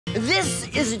This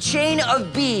is a chain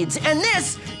of beads, and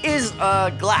this is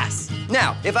glass.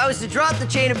 Now, if I was to drop the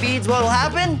chain of beads, what'll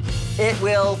happen? It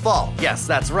will fall. Yes,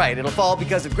 that's right, it'll fall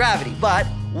because of gravity, but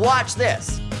watch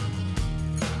this.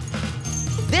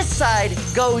 This side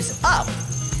goes up.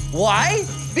 Why?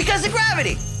 Because of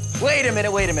gravity. Wait a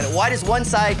minute. Why does one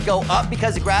side go up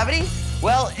because of gravity?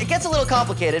 Well, it gets a little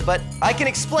complicated, but I can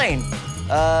explain.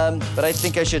 But I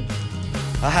think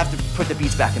I'll have to put the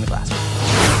beads back in the glass.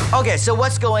 Okay, so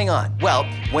what's going on? Well,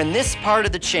 when this part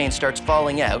of the chain starts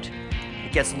falling out,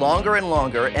 it gets longer and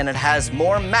longer, and it has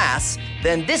more mass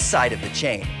than this side of the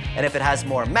chain. And if it has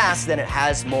more mass, then it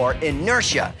has more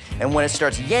inertia. And when it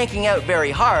starts yanking out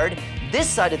very hard, this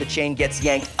side of the chain gets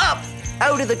yanked up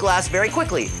out of the glass very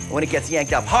quickly. When it gets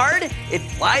yanked up hard, it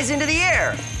flies into the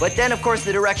air. But then, of course,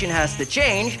 the direction has to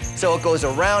change, so it goes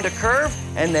around a curve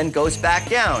and then goes back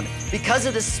down. Because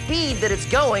of the speed that it's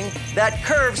going, that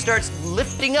curve starts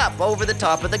lifting up over the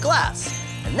top of the glass.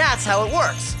 And that's how it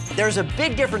works. There's a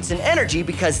big difference in energy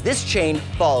because this chain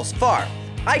falls far.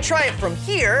 I try it from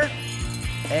here,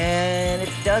 and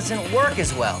it doesn't work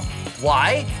as well.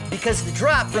 Why? Because the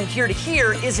drop from here to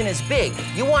here isn't as big.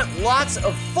 You want lots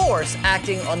of force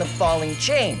acting on the falling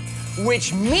chain,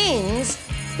 which means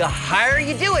the higher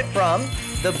you do it from,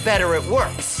 the better it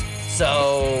works.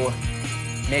 So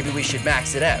maybe we should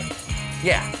max it out.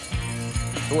 Yeah.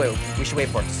 But wait, we should wait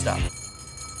for it to stop.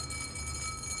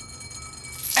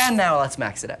 And now let's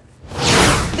max it out.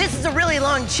 This is a really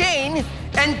long chain,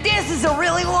 and this is a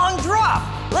really long drop.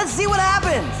 Let's see what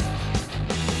happens.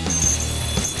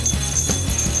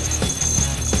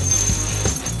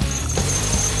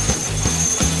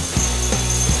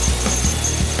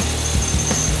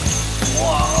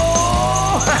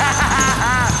 Whoa!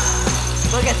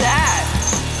 Look at that.